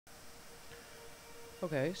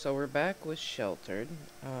Okay, so we're back with Sheltered.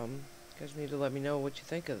 You guys need to let me know what you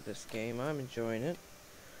think of this game. I'm enjoying it.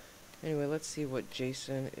 Anyway, let's see what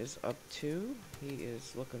Jason is up to. He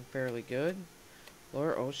is looking fairly good.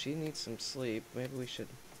 Laura, oh, she needs some sleep. Maybe we should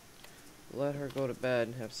let her go to bed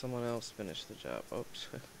and have someone else finish the job. Oops.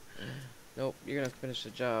 Nope, you're gonna have to finish the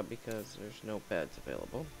job because there's no beds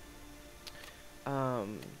available.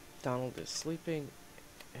 Um, Donald is sleeping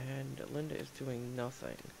and Linda is doing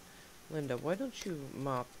nothing. Linda, why don't you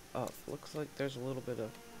mop up? Looks like there's a little bit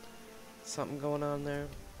of something going on there.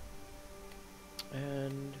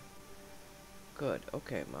 And good.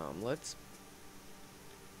 Okay, Mom, let's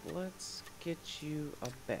get you a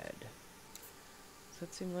bed. Does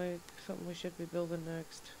that seem like something we should be building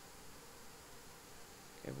next?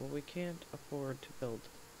 Okay, well, we can't afford to build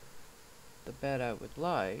the bed I would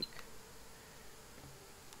like.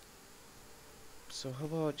 So how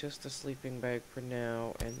about just a sleeping bag for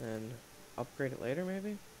now and then upgrade it later,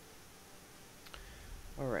 maybe?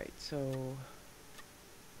 Alright, so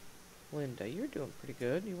Linda, you're doing pretty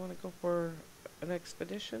good. You want to go for an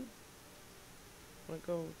expedition? Want to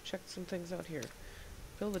go check some things out here?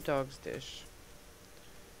 Fill the dog's dish.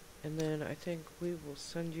 And then I think we will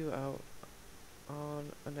send you out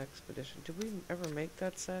on an expedition. Did we ever make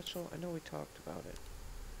that satchel? I know we talked about it.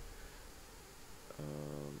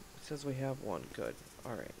 It says we have one. Good.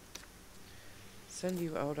 Alright. Send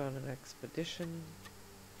you out on an expedition.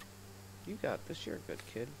 You got this. You're a good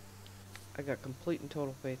kid. I got complete and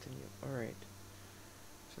total faith in you. Alright.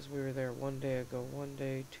 Says we were there 1 day ago. 1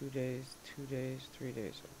 day, 2 days, 2 days, 3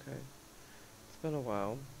 days. Okay. It's been a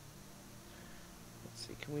while. Let's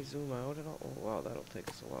see. Can we zoom out at all? Oh, wow. That'll take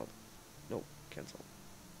us a while. Nope. Cancel.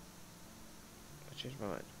 I changed my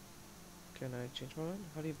mind. Can I change my mind?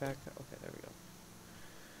 How do you back that? Okay, there we go.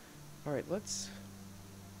 Alright, let's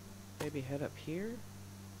maybe head up here.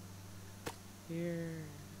 Here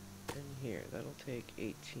and here. That'll take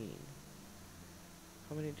 18.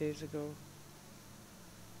 How many days ago?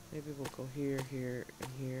 Maybe we'll go here, here, and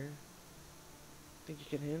here. Think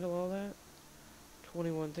you can handle all that?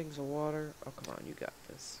 21 things of water. Oh, come on, you got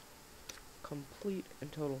this. Complete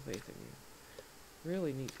and total faith in you.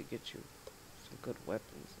 Really need to get you some good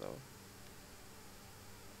weapons, though.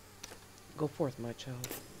 Go forth, my child.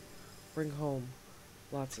 Bring home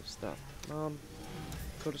lots of stuff. Mom,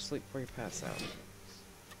 go to sleep before you pass out.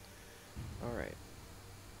 Alright.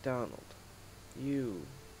 Donald, you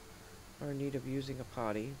are in need of using a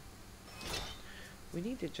potty. We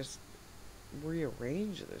need to just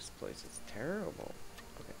rearrange this place. It's terrible.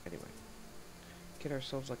 Okay, anyway. Get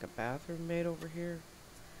ourselves like a bathroom made over here.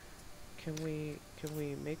 Can we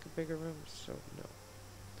make a bigger room? So, no.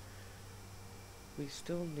 We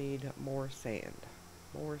still need more sand.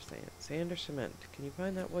 More sand. Sand or cement. Can you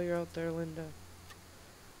find that while you're out there, Linda?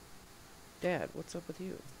 Dad, what's up with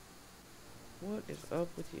you? What is up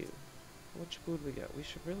with you? How much food we got? We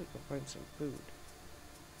should really go find some food.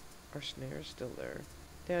 Our snare's still there.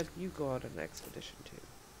 Dad, you go out on an expedition too.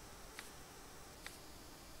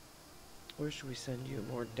 Where should we send you?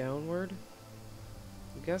 More downward?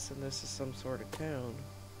 I'm guessing this is some sort of town.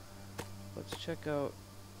 Let's check out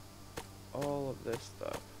all of this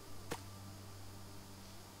stuff.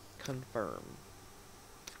 Confirm.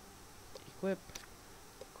 Equip.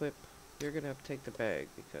 Equip. You're gonna have to take the bag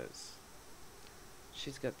because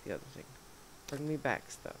she's got the other thing. Bring me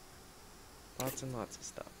back stuff. Lots and lots of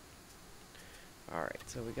stuff. Alright,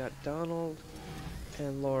 so we got Donald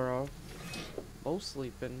and Laura both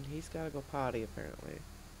sleeping. He's gotta go potty apparently.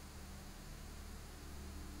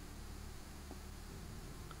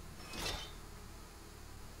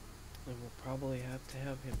 And we'll probably have to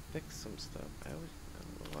have him fix some stuff. I don't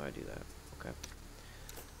know why I do that. Okay.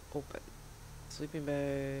 Open. Sleeping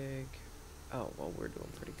bag. Oh, well, we're doing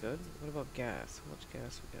pretty good. What about gas? How much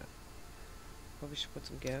gas we got? Probably should put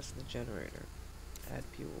some gas in the generator. Add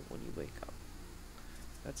fuel when you wake up.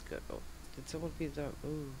 That's good. Oh, did someone feed the dog?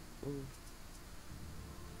 Ooh, ooh.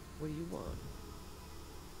 What do you want?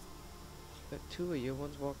 Got two of you.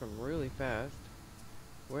 One's walking really fast.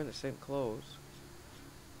 Wearing the same clothes.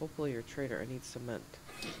 Hopefully you're a trader. I need cement.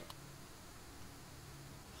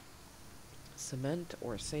 Cement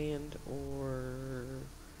or sand or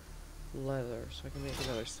leather so I can make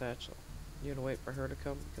another satchel. You gonna wait for her to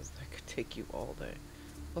come? Because that could take you all day.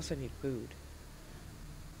 Plus I need food.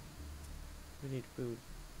 We need food.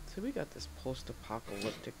 So we got this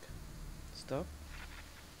post-apocalyptic stuff.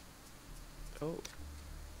 Oh.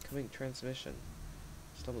 Coming transmission.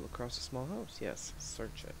 Stumbled across a small house. Yes.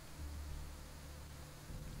 Search it.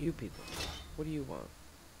 You people. What do you want?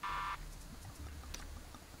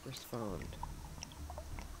 Respond.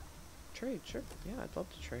 Trade, sure. Yeah, I'd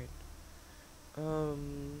love to trade.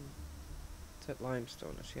 It's that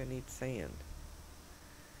limestone. See, I need sand.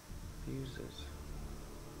 Fuses.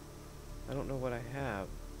 I don't know what I have.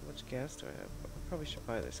 How much gas do I have? I probably should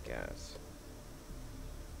buy this gas.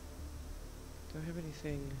 Do I have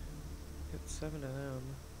anything? Got 7 of them.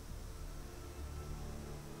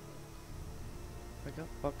 I got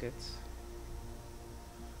buckets.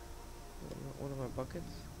 One of my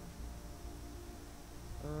buckets.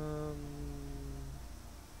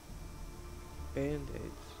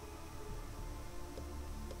 Band-aids.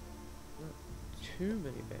 Not too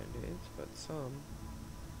many band-aids, but some.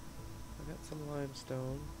 I got some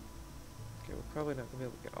limestone. Okay, we're probably not gonna be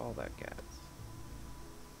able to get all that gas.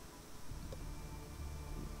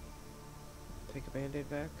 Take a band-aid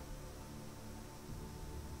back.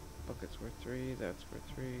 Buckets worth 3, that's worth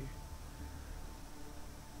 3.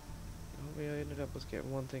 All we ended up was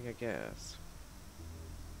getting one thing of gas.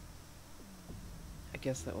 I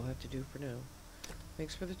guess that will have to do for now.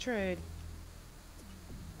 Thanks for the trade.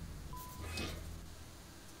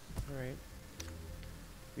 Alright.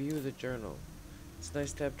 View the journal. It's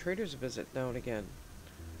nice to have traders visit now and again.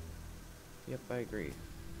 Yep, I agree.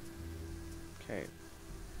 Okay.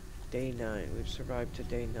 Day 9. We've survived to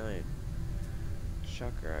day 9.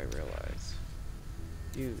 Shocker, I realize.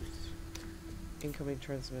 Use. Incoming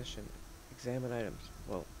transmission. Examine items.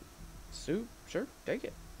 Well, soup? Sure, take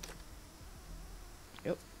it.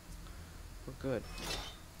 Yep. We're good.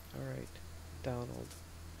 Alright. Donald.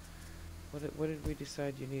 What did we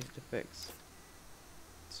decide you needed to fix?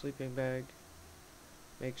 Sleeping bag.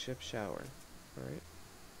 Makeshift shower. Alright.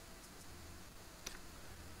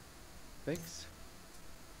 Fix.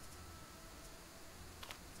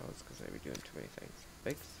 Oh, it's because I be doing too many things.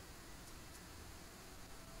 Fix.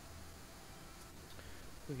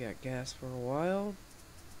 We got gas for a while.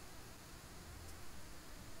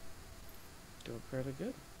 Doing fairly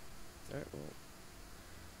good. Alright, well,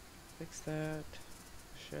 fix that.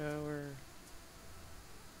 Shower.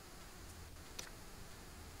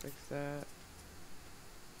 Fix that.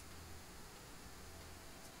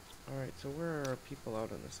 Alright, so where are our people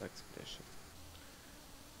out on this expedition?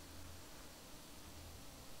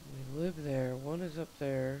 We live there. 1 is up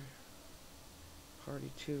there.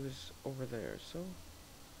 Party 2 is over there, so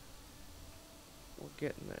we're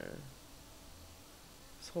getting there.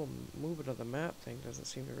 This whole movement of the map thing doesn't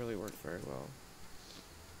seem to really work very well.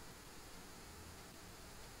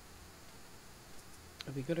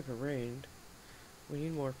 It'd be good if it rained. We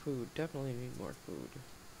need more food. Definitely need more food.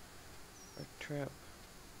 Our trap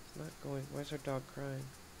is not going. Why is our dog crying?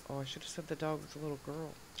 Oh, I should have said the dog was a little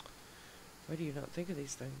girl. Why do you not think of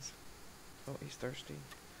these things? Oh, he's thirsty.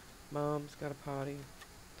 Mom's got a potty.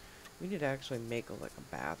 We need to actually make like a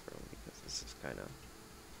bathroom because this is kind of...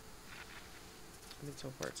 I mean,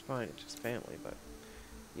 so far it's fine. It's just family, but...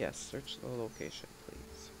 Yes, search the location,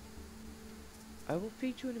 please. I will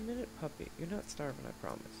feed you in a minute, puppy. You're not starving, I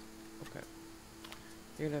promise. Okay.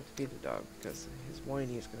 You're gonna have to feed the dog because his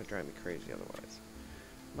whiny is gonna drive me crazy otherwise.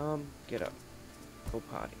 Mom, get up. Go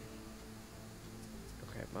potty.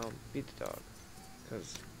 Okay, Mom, feed the dog.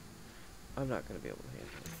 Because I'm not gonna be able to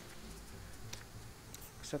handle it.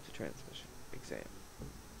 Accept the transmission. Exam.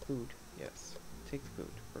 Food, yes. Take the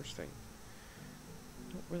food. First thing.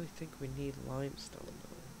 I don't really think we need limestone,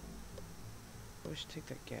 though. We should take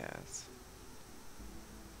that gas.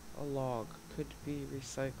 A log could be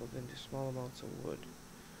recycled into small amounts of wood.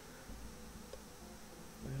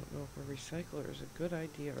 I don't know if a recycler is a good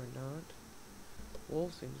idea or not. Wool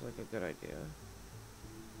seems like a good idea.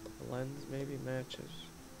 A lens maybe matches.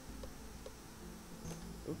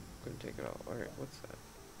 Oop, couldn't take it all. Alright, what's that?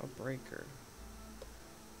 A breaker.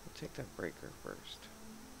 We'll take that breaker first.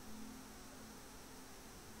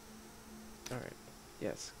 Alright.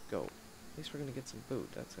 Yes, go. At least we're gonna get some food.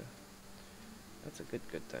 That's a good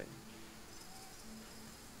thing.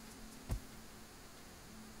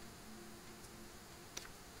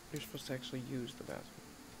 You're supposed to actually use the bathroom.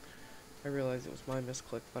 I realize it was my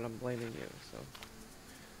misclick, but I'm blaming you, so.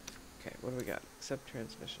 Okay, what do we got? Accept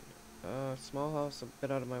transmission. Small house a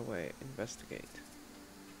bit out of my way. Investigate.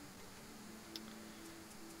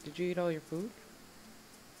 Did you eat all your food?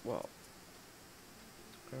 Well.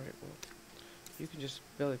 Alright, well. You can just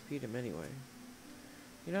belly feed him anyway.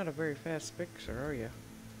 You're not a very fast fixer, are you?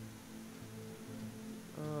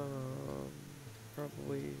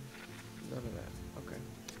 Probably none of that. Okay.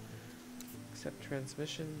 Accept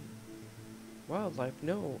transmission. Wildlife?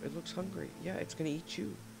 No, it looks hungry. Yeah, it's gonna eat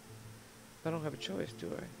you. I don't have a choice,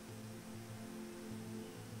 do I?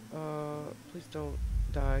 Please don't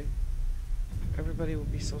die. Everybody will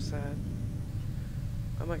be so sad.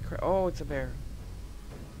 I might cry. Oh, it's a bear.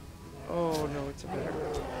 Oh no, it's a bear.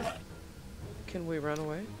 Can we run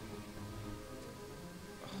away?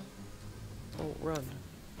 Oh, run.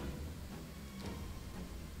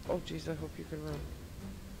 Oh, jeez, I hope you can run.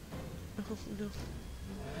 Oh, no.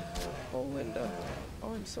 Oh, Linda.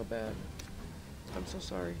 Oh, I'm so bad. I'm so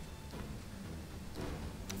sorry.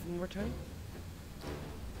 One more time?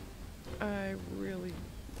 I really,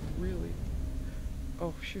 really...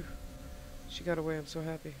 Oh, phew. She got away. I'm so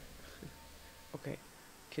happy. Okay.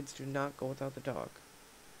 Kids do not go without the dog.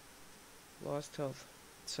 Lost health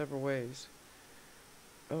several ways.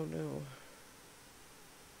 Oh, no.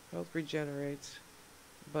 Health regenerates,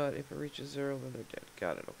 but if it reaches 0, then they're dead.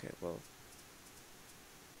 Got it. Okay, well...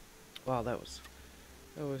 Wow, that was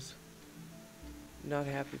not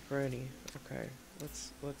happy for any. Okay,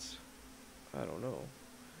 let's, I don't know.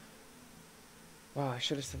 Wow, I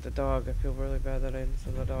should have sent the dog. I feel really bad that I didn't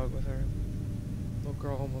send the dog with her. Little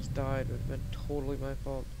girl almost died. It would have been totally my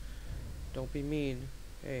fault. Don't be mean.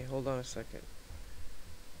 Hey, hold on a second.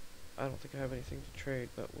 I don't think I have anything to trade,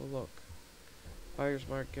 but we'll look. Buyer's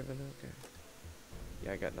mark given. Okay.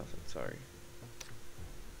 Yeah, I got nothing. Sorry.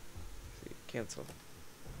 See, cancel.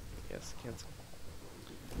 Yes, cancel.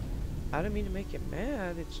 I don't mean to make you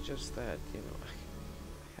mad. It's just that, you know,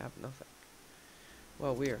 I have nothing.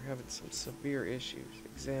 Well, we are having some severe issues.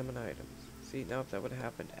 Examine items. See, now if that would have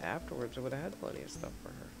happened afterwards, I would have had plenty of stuff for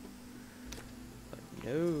her. But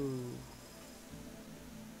no.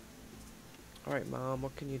 Alright, Mom,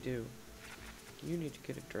 what can you do? You need to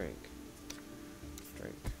get a drink.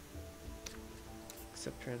 Drink.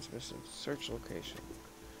 Accept transmission. Search location.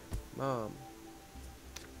 Mom.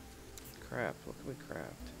 Craft. What can we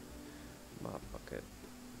craft? Mop bucket.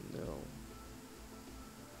 No.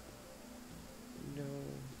 No.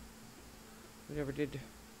 We never did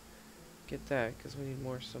get that because we need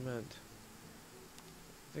more cement.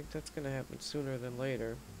 I think that's going to happen sooner than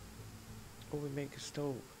later. Oh, we make a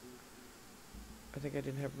stove. I think I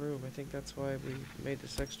didn't have room. I think that's why we made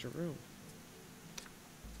this extra room.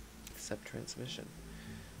 Accept transmission.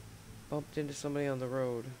 Bumped into somebody on the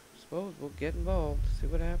road. Suppose we'll get involved. See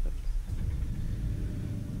what happens.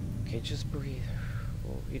 Okay, just breathe.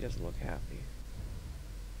 Oh, he doesn't look happy.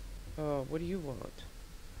 What do you want?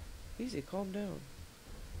 Easy, calm down.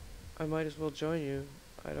 I might as well join you.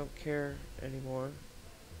 I don't care anymore.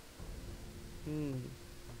 Be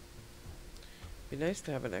nice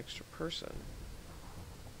to have an extra person.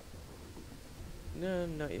 No,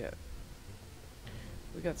 not yet.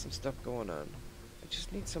 We got some stuff going on. I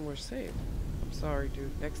just need somewhere safe. I'm sorry,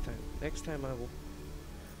 dude. Next time. Next time I will.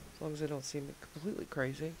 As long as I don't seem completely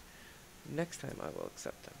crazy, next time I will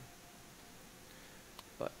accept them.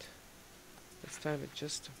 But this time it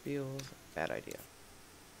just feels a bad idea.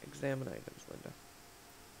 Examine items, Linda.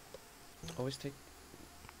 Always take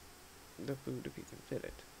the food if you can fit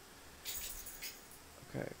it.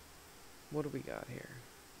 Okay. What do we got here?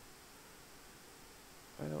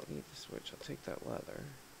 I don't need the switch. I'll take that leather.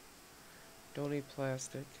 Don't need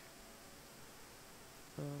plastic.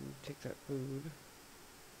 Take that food.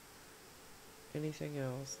 Anything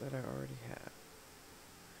else that I already have?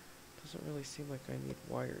 Doesn't really seem like I need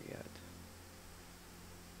wire yet.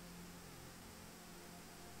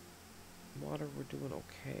 Water, we're doing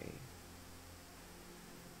okay.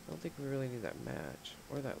 I don't think we really need that match,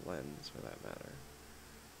 or that lens for that matter.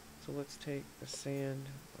 So let's take the sand,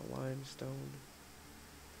 the limestone.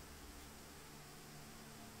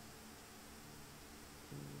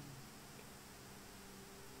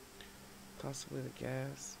 Possibly the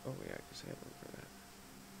gas. Oh yeah, I guess I have room for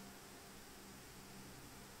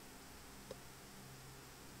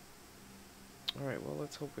that. Alright, well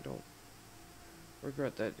let's hope we don't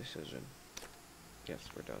regret that decision. Yes,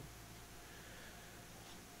 we're done.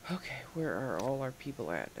 Okay, where are all our people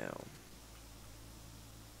at now?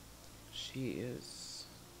 She's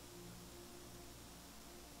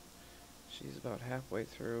about halfway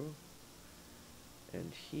through.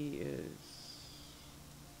 And he is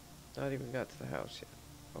not even got to the house yet.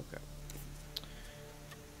 Okay.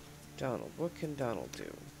 Donald, what can Donald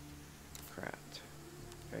do? Craft.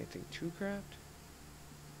 Anything to craft?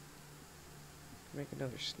 Make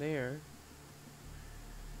another snare.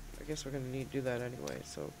 I guess we're gonna need to do that anyway,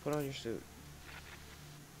 so put on your suit.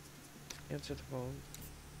 Answer the phone.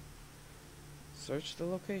 Search the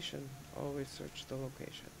location. Always search the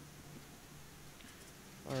location.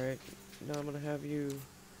 Alright, now I'm gonna have you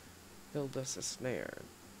build us a snare.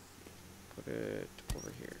 Put it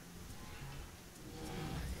over here.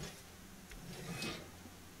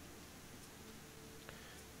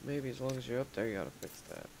 Maybe as long as you're up there, you gotta fix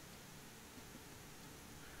that.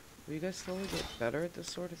 Will you guys slowly get better at this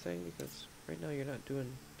sort of thing? Because right now you're not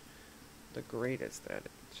doing the greatest at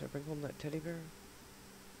it. Should I bring home that teddy bear?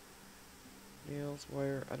 Nails,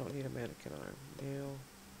 wire. I don't need a mannequin arm. Nail.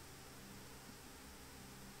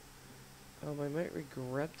 I might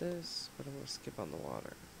regret this, but I'm gonna skip on the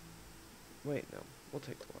water. Wait, no. We'll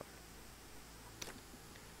take the water.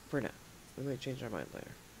 For now. We might change our mind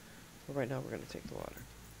later. But right now we're gonna take the water.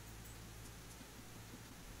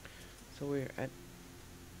 So we're at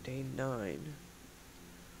day 9.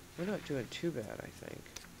 We're not doing too bad, I think.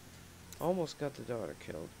 Almost got the daughter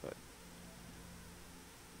killed, but...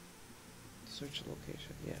 Search the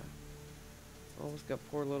location, yeah. Almost got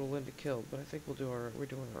poor little Linda killed, but I think we'll do alright. We're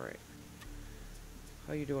doing alright.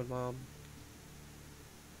 How you doing, Mom?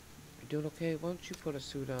 You doing okay? Why don't you put a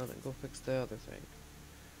suit on and go fix the other thing?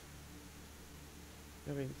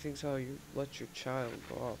 I mean, things how you let your child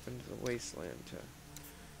go off into the wasteland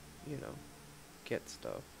to, you know, get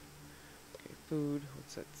stuff. Okay, food.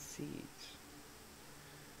 What's that? Seeds.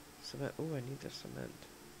 Cement. Oh, I need the cement.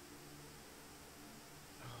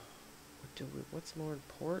 What's more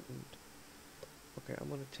important? Okay, I'm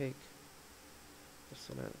gonna take the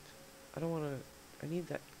cement. I don't wanna... I need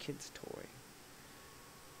that kid's toy.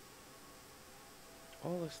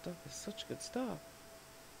 All this stuff is such good stuff.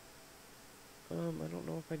 I don't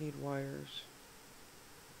know if I need wires.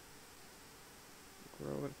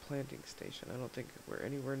 Grow a planting station. I don't think we're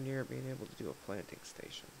anywhere near being able to do a planting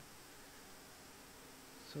station.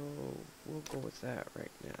 So we'll go with that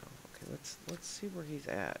right now. Okay, let's see where he's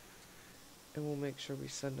at. And we'll make sure we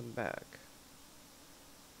send him back.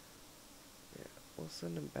 Yeah, we'll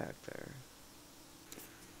send him back there.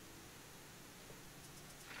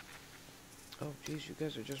 Oh, geez, you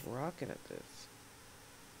guys are just rocking at this.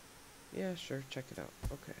 Yeah, sure, check it out.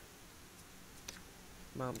 Okay.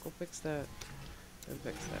 Mom, go fix that. And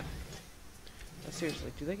fix that. Now,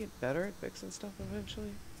 seriously, do they get better at fixing stuff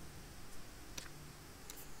eventually?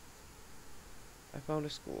 I found a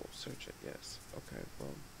school. Search it, yes. Okay, well...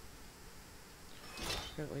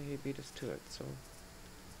 Apparently he beat us to it, so...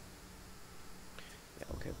 Yeah,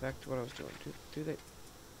 okay, back to what I was doing. Do they...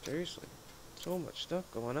 Seriously. So much stuff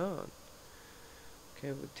going on.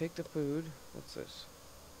 Okay, we take the food. What's this?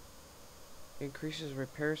 Increases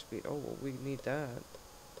repair speed. Oh, well, we need that.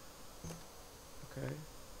 Okay.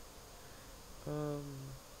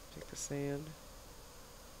 Take the sand.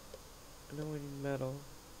 I know we need metal.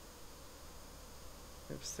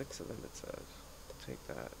 We have 6 of them, it says. We'll take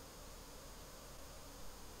that.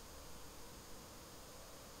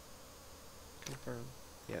 Confirm.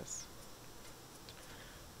 Yes.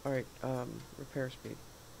 Alright, repair speed.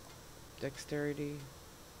 Dexterity.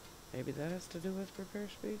 Maybe that has to do with repair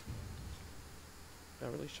speed?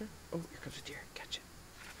 Not really sure. Oh, here comes a deer. Catch it.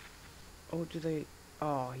 Oh, do they...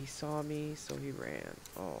 Oh, he saw me, so he ran.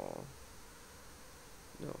 Oh.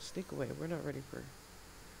 No, sneak away. We're not ready for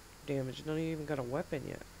damage. None of you even got a weapon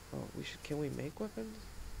yet. Oh, can we make weapons?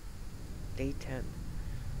 Day 10.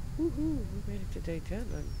 Woohoo, we made it to day 10.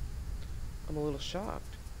 I'm a little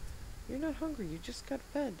shocked. You're not hungry, you just got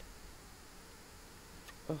fed.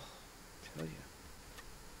 Oh, I tell ya.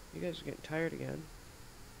 You guys are getting tired again.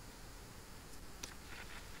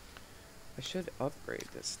 I should upgrade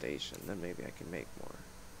this station, then maybe I can make more.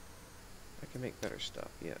 I can make better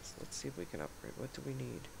stuff, yes. Let's see if we can upgrade. What do we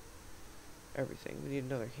need? Everything. We need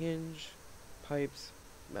another hinge, pipes,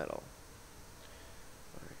 metal.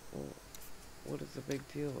 Alright, well, what is the big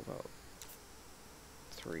deal about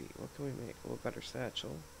 3? What can we make? Well, better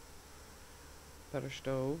satchel. Better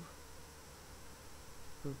stove.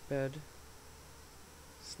 Roof bed.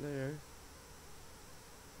 Snare.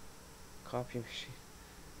 Coffee machine.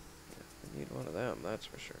 I need one of them, that's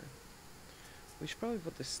for sure. We should probably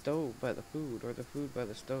put the stove by the food, or the food by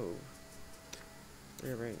the stove.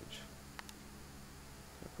 Rearrange.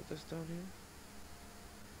 Can I put this down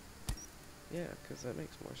here? Yeah, because that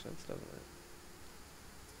makes more sense, doesn't it?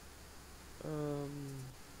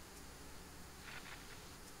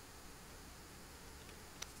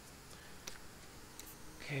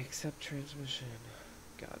 Okay, accept transmission.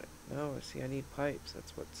 Got it. No, see, I need pipes.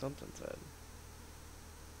 That's what something said.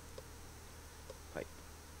 Pipe.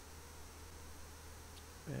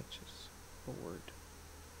 Matches. Board.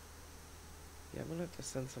 Yeah, I'm gonna have to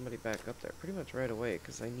send somebody back up there pretty much right away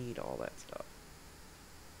because I need all that stuff.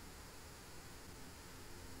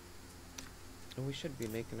 And we should be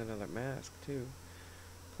making another mask too.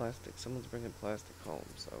 Plastic. Someone's bringing plastic home,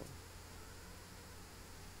 so.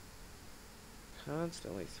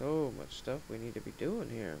 Constantly so much stuff we need to be doing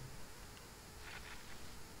here.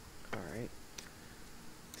 Alright.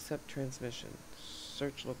 Accept transmission.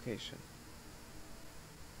 Search location.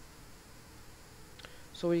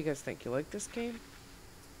 So what do you guys think? You like this game?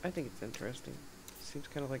 I think it's interesting. Seems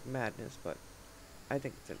kind of like madness, but I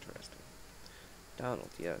think it's interesting. Donald,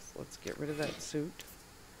 yes. Let's get rid of that suit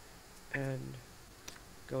and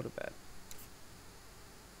go to bed.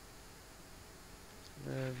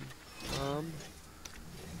 And then,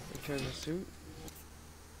 return the suit.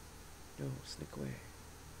 No, sneak away.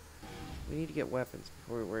 We need to get weapons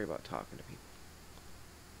before we worry about talking to people.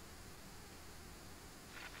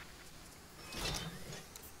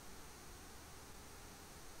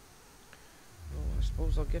 Oh, I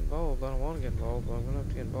suppose I'll get involved. I don't want to get involved, but I'm going to have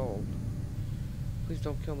to get involved. Please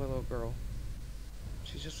don't kill my little girl.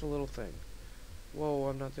 She's just a little thing. Whoa,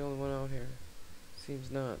 I'm not the only one out here. Seems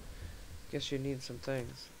not. Guess you need some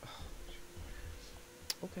things. Oh,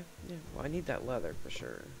 okay, yeah. Well, I need that leather for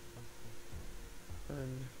sure.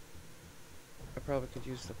 And I probably could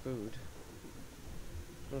use the food.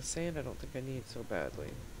 The sand I don't think I need so badly.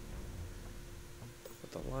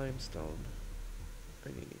 But the limestone I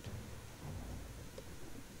need.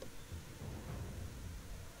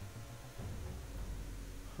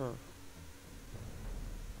 Huh.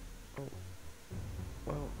 Oh.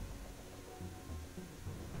 Well.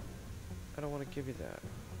 I don't want to give you that.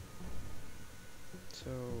 So,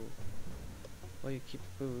 while you keep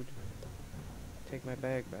the food, take my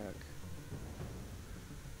bag back.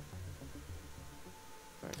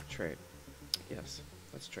 Alright, trade. Yes,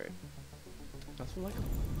 let's trade. Nothing like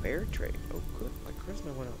a fair trade. Oh, good. My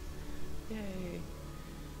charisma went up. Yay.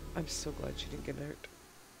 I'm so glad she didn't get hurt.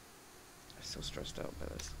 I'm so stressed out by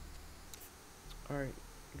this. Alright,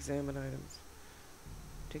 examine items.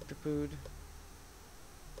 Take the food.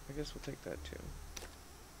 I guess we'll take that too.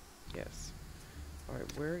 Yes.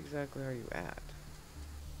 Alright, where exactly are you at?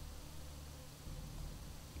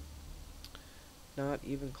 Not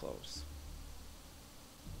even close.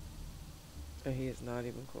 He is not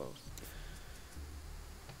even close.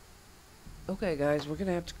 Okay guys, we're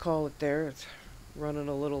gonna have to call it there. It's running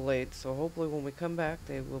a little late, so hopefully when we come back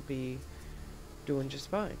they will be doing just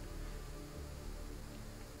fine.